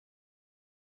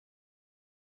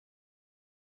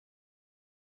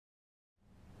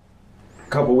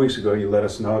couple weeks ago, you let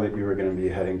us know that you were going to be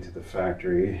heading to the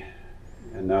factory,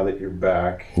 and now that you're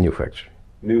back... New factory.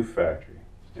 New factory,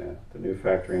 yeah, the new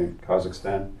factory in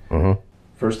Kazakhstan. Mm-hmm.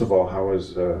 First of all, how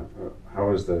was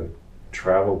the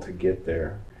travel to get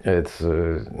there? It's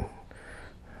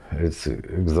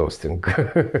exhausting.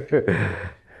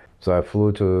 So I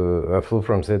flew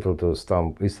from Seattle to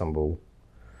Istanbul,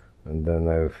 and then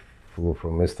I flew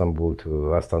from Istanbul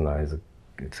to Astana.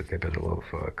 It's the capital of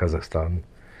Kazakhstan,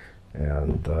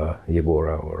 and Yegor,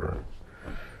 our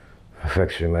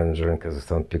factory manager in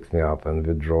Kazakhstan, picked me up, and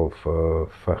we drove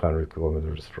 500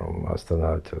 kilometers from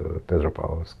Astana to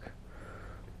Petropavlovsk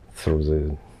through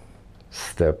the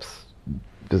steppes.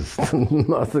 Just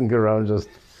nothing around, just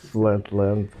flat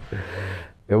land.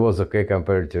 It was okay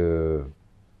compared to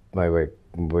my way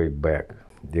back.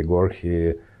 Yegor,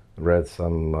 he read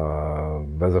some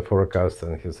weather forecast,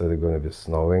 and he said it's going to be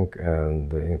snowing.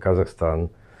 And in Kazakhstan,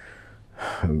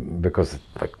 because it's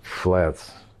like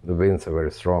flats, the winds are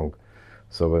very strong.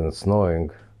 So when it's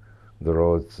snowing, the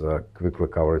roads are quickly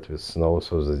covered with snow,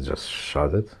 so they just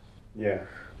shut it. Yeah.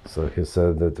 So he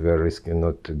said that we are risking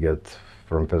not to get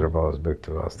from Petropavlovsk back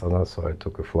to Astana, so I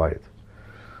took a flight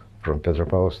from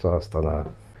Petropavlovsk to Astana.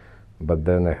 But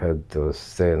then I had to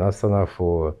stay in Astana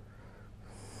for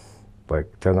like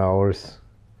 10 hours.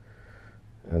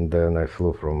 And then I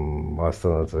flew from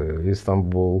Astana to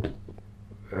Istanbul,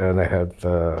 and I had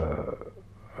a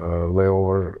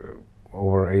layover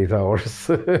over 8 hours.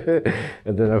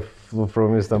 And then I flew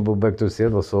from Istanbul back to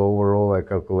Seattle. So overall, I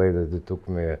calculated it took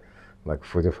me like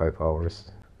 45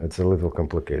 hours. It's a little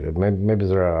complicated. Maybe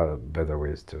there are better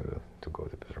ways to go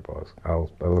to Petropavlovsk.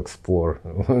 I'll explore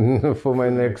for my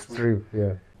next trip.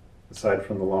 Yeah. Aside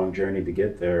from the long journey to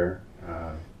get there,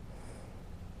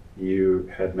 you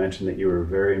had mentioned that you were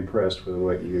very impressed with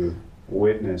what you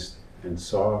witnessed and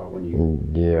saw when you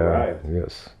arrived.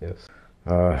 Yes.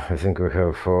 I think we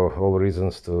have all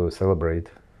reasons to celebrate,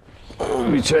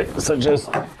 which I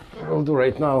suggest we'll do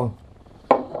right now.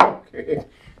 Okay.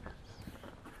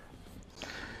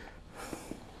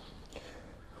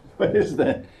 What is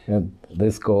that? And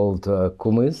this is called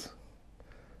kumis.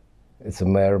 It's a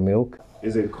mare milk.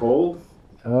 Is it cold?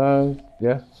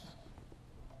 Yeah.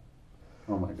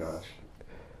 Oh my gosh.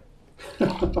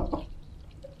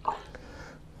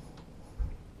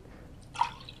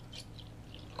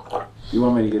 You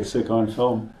want me to get sick on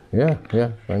film? Yeah,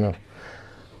 I know.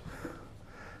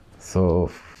 So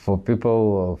for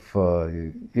people of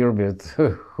Irbit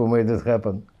who made it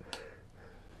happen.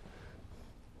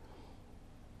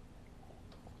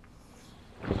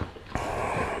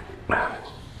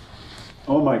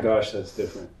 Oh my gosh, that's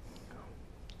different.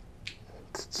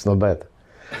 It's not bad.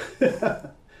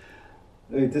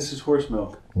 Hey, this is horse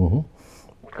milk.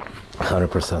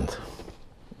 100%.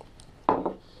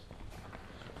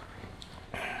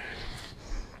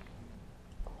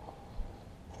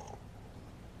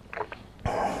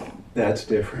 That's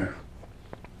different.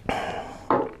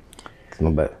 It's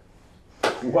not bad.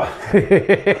 Wow.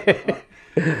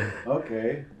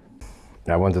 Okay.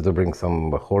 I wanted to bring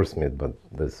some horse meat, but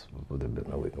this would have been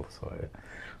illegal, so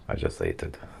I just ate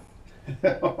it.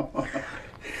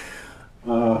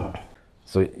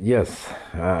 So yes,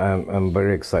 I'm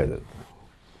very excited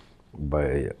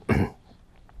by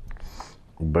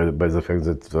the fact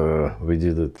that we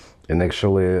did it. And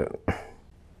actually,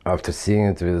 after seeing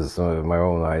it with my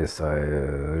own eyes, I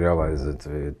realized that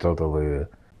we totally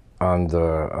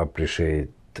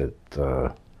underappreciated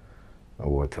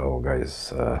what our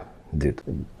guys did.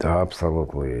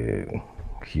 Absolutely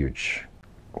huge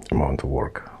amount of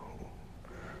work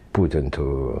put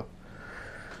into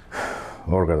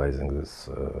organizing this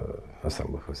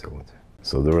assembly facility.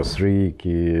 So there were 3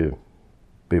 key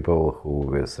people who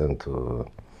were sent to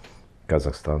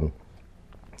Kazakhstan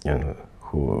and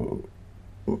who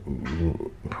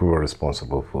were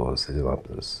responsible for setting up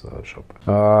this shop.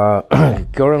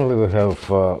 Currently we have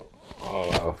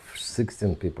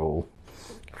 16 people,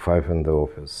 5 in the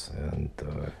office and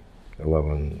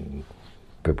 11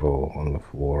 people on the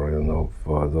floor, and of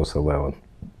those 11,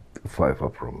 5 are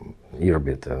from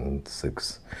Irbit and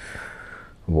 6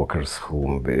 workers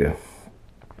whom we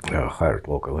hired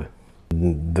locally.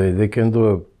 They can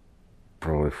do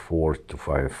probably 4 to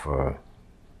 5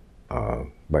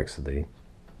 bikes a day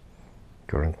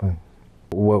currently.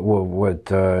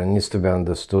 What needs to be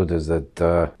understood is that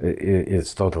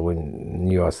it's totally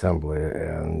new assembly,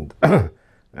 and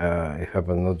it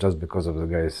happened not just because of the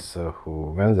guys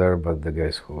who went there, but the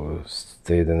guys who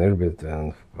stayed in Irbit.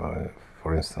 And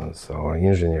for instance, our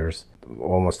engineers,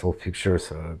 almost all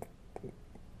fixtures are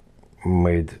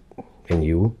made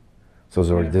anew, So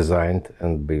they were designed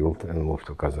and built and moved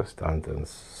to Kazakhstan and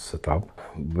set up.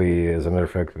 We, as a matter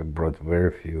of fact, we brought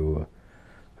very few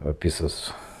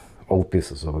old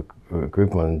pieces of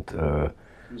equipment,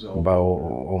 about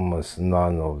almost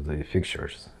none of the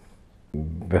fixtures.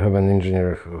 We have an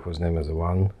engineer whose name is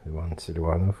Ivan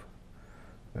Silivanov,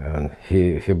 and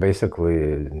he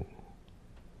basically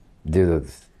did it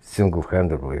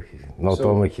single-handedly. Not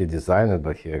only he designed it,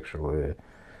 but he actually...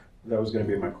 That was going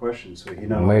to be my question. So he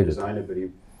not only designed it, but he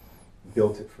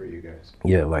built it for you guys.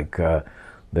 Yeah, like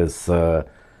this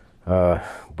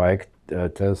bike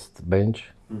test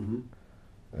bench. Mm-hmm.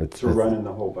 To run in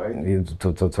the whole bike?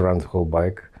 To run the whole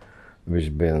bike,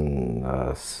 which been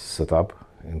set up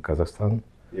in Kazakhstan.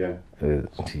 Yeah.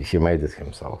 He made it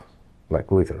himself,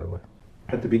 like literally.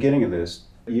 At the beginning of this,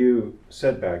 you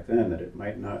said back then that it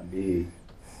might not be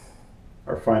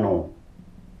our final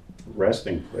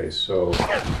resting place. So,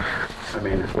 I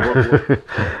mean,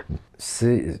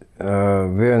 See,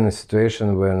 we're in a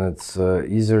situation when it's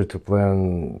easier to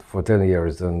plan for 10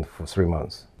 years than for 3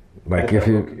 months. Like if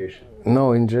you, location.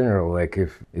 No, in general, like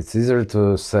if it's easier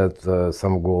to set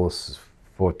some goals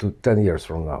for 10 years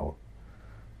from now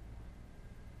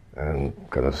and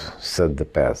kind of set the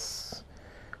path.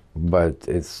 But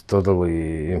it's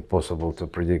totally impossible to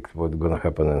predict what's going to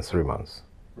happen in 3 months.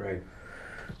 Right.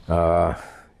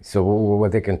 So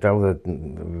what I can tell that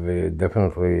we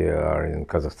definitely are in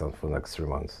Kazakhstan for the next 3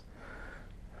 months.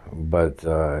 But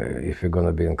if we're going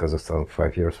to be in Kazakhstan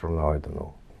 5 years from now, I don't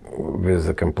know. With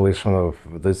the completion of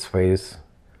this phase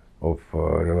of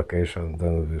relocation,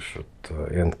 then we should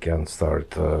and can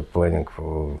start planning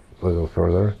for a little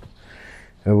further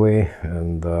away.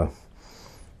 And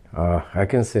I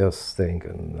can see us staying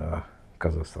in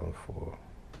Kazakhstan for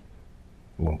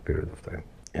a long period of time.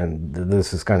 And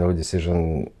this is kind of a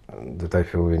decision that I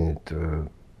feel we need to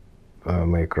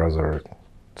make rather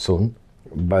soon.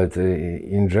 But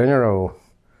in general,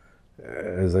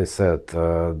 as I said,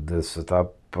 the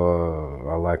setup,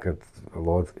 I like it a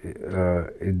lot.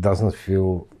 It doesn't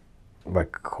feel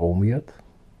like home yet,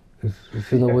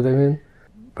 if you know what I mean.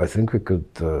 I think we could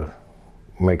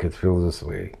make it feel this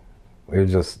way. We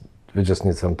just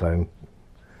need some time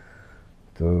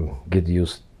to get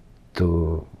used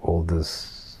to all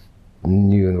this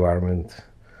new environment,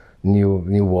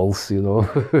 new walls, you know.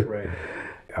 Right.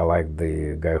 I like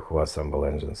the guy who assembles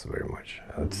engines very much.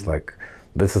 It's like,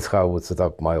 this is how I would set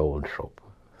up my own shop.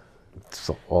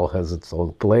 So all has its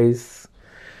own place,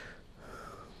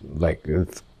 like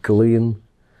it's clean,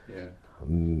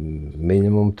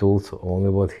 minimum tools, only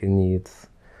what he needs.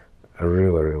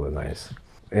 Really, really nice.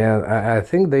 And I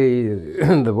think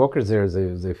the workers there,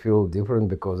 they feel different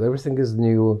because everything is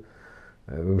new.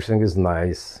 Everything is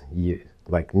nice,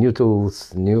 like new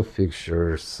tools, new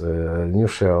fixtures, new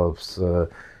shelves,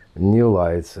 new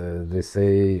lights. They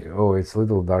say, oh, it's a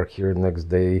little dark here. Next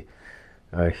day,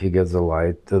 he gets the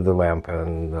lamp,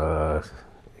 and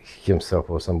himself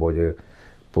or somebody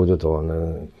put it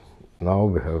on. Now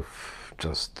we have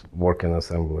just working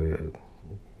assembly,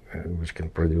 which can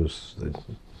produce the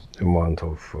amount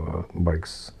of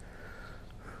bikes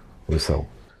we sell.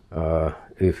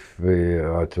 If we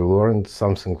are to learn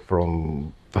something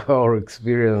from our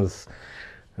experience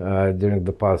during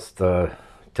the past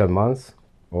 10 months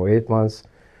or 8 months,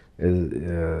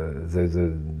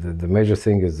 the major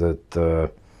thing is that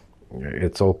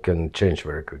it all can change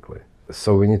very quickly.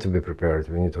 So we need to be prepared.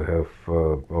 We need to have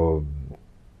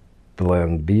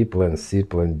plan B, plan C,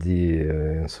 plan D,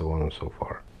 and so on and so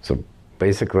forth. So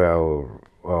basically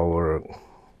our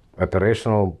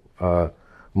operational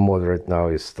mode right now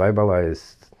is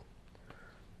stabilized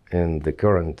in the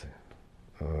current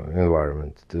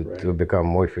environment to become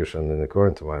more efficient in the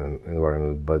current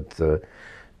environment, but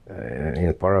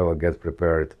in parallel get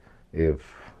prepared if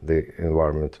the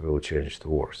environment will change to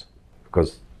worse,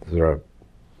 because there are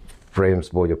frames,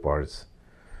 body parts.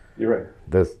 You're right.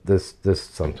 This is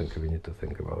something we need to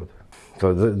think about.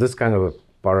 So this kind of a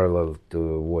parallel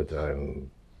to what I'm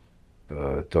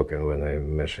talking when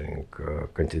I'm mentioning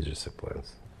contingency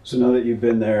plans. So now that you've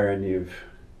been there and you've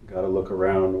got to look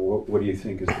around, what do you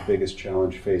think is the biggest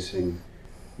challenge facing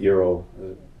URAL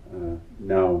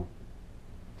now,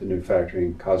 the new factory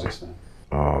in Kazakhstan?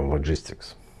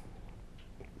 Logistics,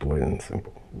 plain and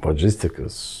simple. Logistics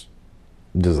is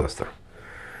disaster.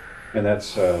 And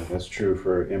that's true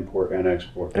for import and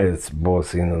export. It's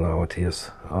both in and out, yes.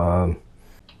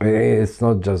 It's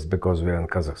not just because we're in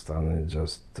Kazakhstan, it's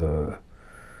just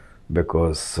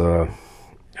because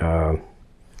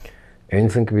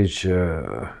anything which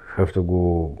have to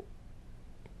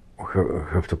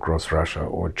cross Russia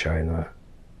or China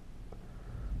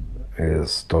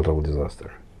is total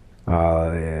disaster.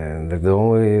 And the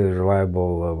only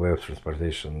reliable way of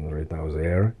transportation right now is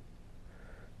air,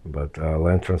 but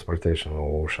land transportation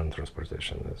or ocean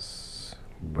transportation is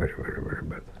very, very, very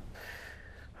bad.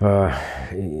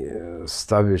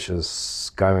 Stuff which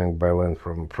is coming by land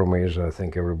from Asia, I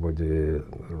think everybody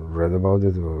read about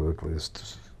it, or at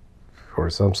least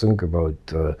heard something about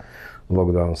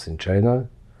lockdowns in China.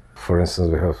 For instance,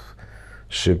 we have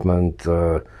shipment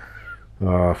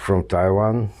from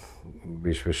Taiwan,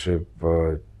 which we ship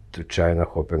to China,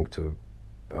 hoping to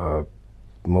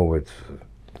move it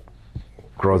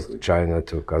across China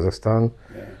to Kazakhstan,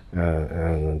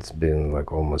 and it's been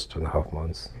like almost 2.5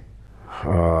 months.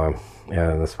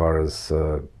 And as far as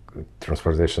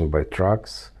transportation by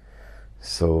trucks,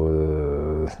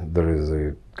 so there is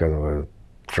a kind of a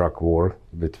truck war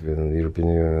between the European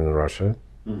Union and Russia.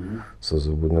 Mm-hmm. So they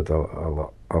would not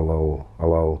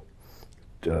allow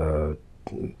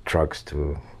trucks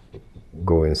to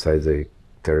go inside the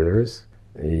territories.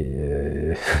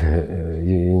 You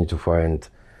need to find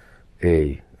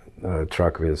a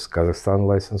truck with Kazakhstan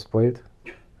license plate.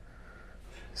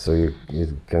 So you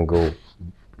can go,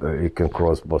 you can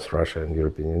cross both Russia and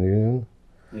European Union,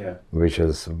 which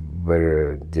is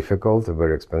very difficult,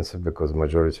 very expensive, because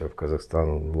majority of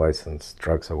Kazakhstan licensed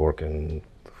trucks are working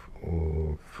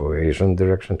for Asian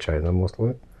direction, China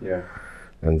mostly. Yeah.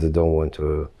 And they don't want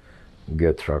to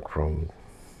get truck from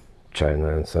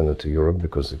China and send it to Europe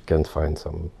because they can't find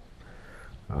some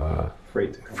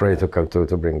freight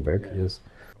to bring back. Yeah. Yes.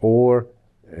 Or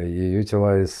you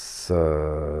utilize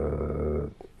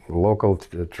local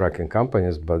trucking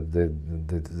companies, but the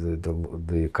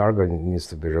cargo needs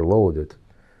to be reloaded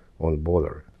on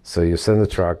border. So you send a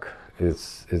truck, it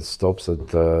stops at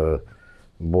the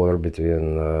border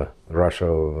between Russia,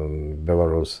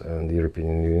 Belarus, and the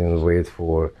European Union, wait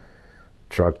for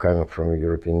truck coming from the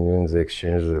European Union, they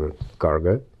exchange the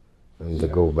cargo, and they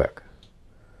go back.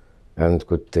 And it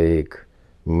could take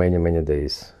many, many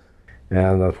days.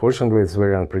 And unfortunately, it's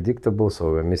very unpredictable,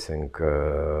 so we're missing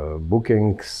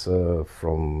bookings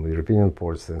from European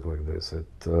ports, things like this.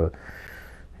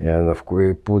 And of course,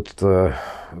 we put a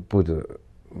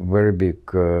very big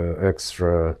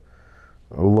extra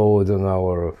load on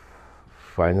our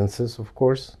finances, of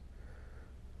course,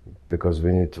 because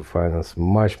we need to finance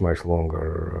much, much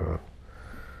longer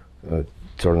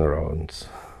turnarounds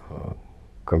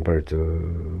compared to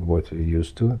what we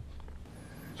used to.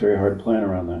 It's very hard to plan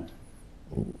around that.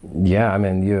 Yeah, I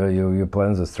mean, you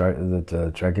plan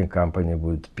that tracking company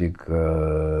would pick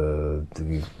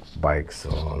the bikes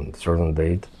on certain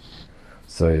date.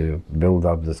 So you build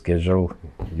up the schedule,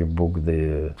 you book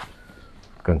the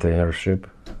container ship,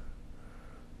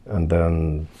 and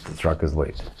then the truck is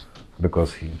late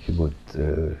because he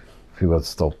got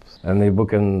stopped. And you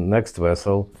book a next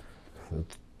vessel, the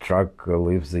truck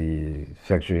leaves the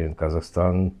factory in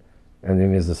Kazakhstan, and you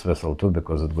miss this vessel too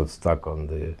because it got stuck on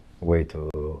the way to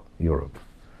Europe.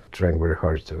 Trying very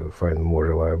hard to find more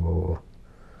reliable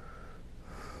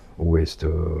ways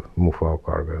to move our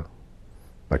cargo,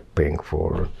 like paying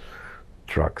for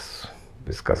trucks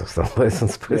with Kazakhstan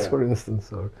license plates, for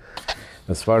instance. Or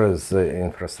as far as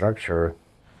infrastructure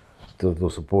to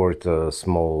support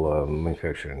small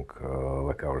manufacturing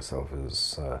like ourselves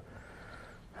is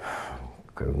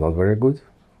kind of not very good,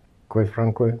 quite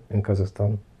frankly, in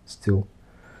Kazakhstan still.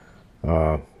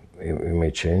 It may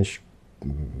change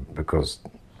because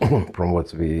from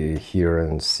what we hear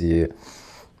and see,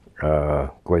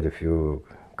 quite a few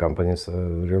companies are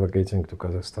relocating to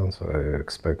Kazakhstan, so I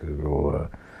expect it will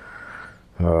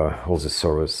all the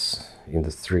service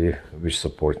industry which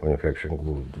support manufacturing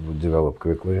will develop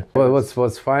quickly. Well,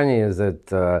 what's funny is that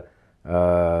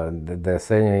they're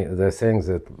saying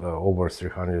that over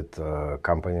 300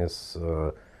 companies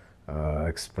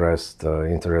expressed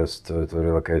interest to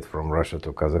relocate from Russia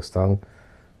to Kazakhstan,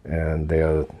 and they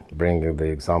are bringing the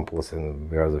examples, and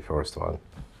we are the first one.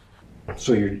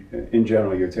 So in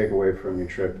general, your takeaway from your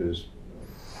trip is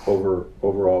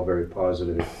overall very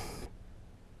positive.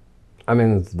 I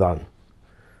mean, it's done.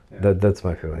 Yeah. That's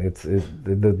my feeling.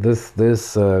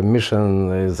 This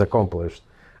mission is accomplished.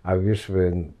 I wish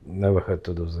we never had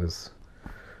to do this.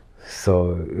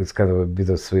 So it's kind of a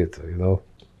bittersweet, you know.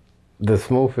 The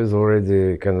smooth is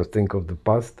already kind of think of the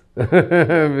past.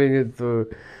 We need to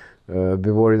be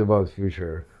worried about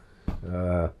future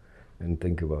and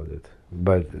think about it.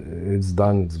 But it's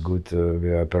done. It's good. We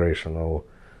are operational.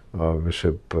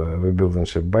 We build and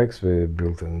ship bikes. We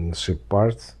build and ship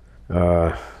parts.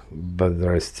 But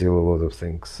there are still a lot of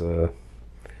things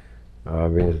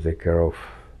we need to take care of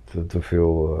to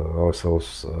feel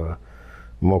ourselves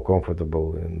more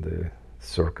comfortable in the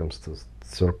circumstances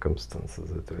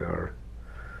that we are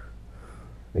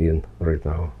in right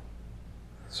now.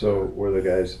 So were the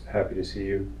guys happy to see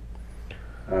you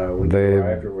when you They-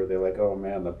 arrived, or were they like, "Oh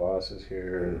man, the boss is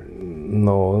here"?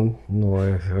 No, no,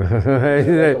 welcome.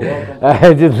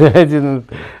 I didn't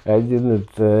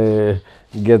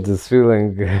get this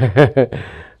feeling. It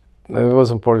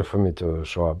was important for me to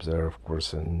show up there, of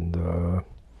course, and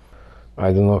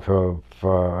I don't know if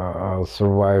I'll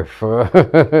survive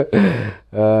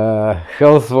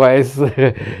health-wise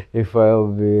if I'll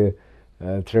be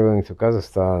traveling to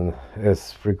Kazakhstan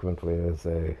as frequently as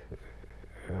I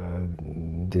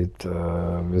did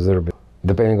with Serbia,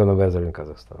 depending on the weather in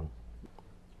Kazakhstan.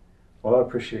 Well, I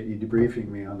appreciate you debriefing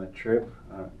me on the trip.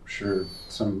 I'm sure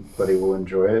somebody will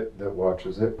enjoy it that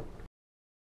watches it.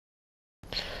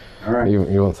 All right.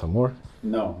 You want some more?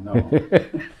 No, no.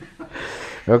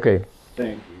 Okay.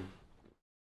 Thank you.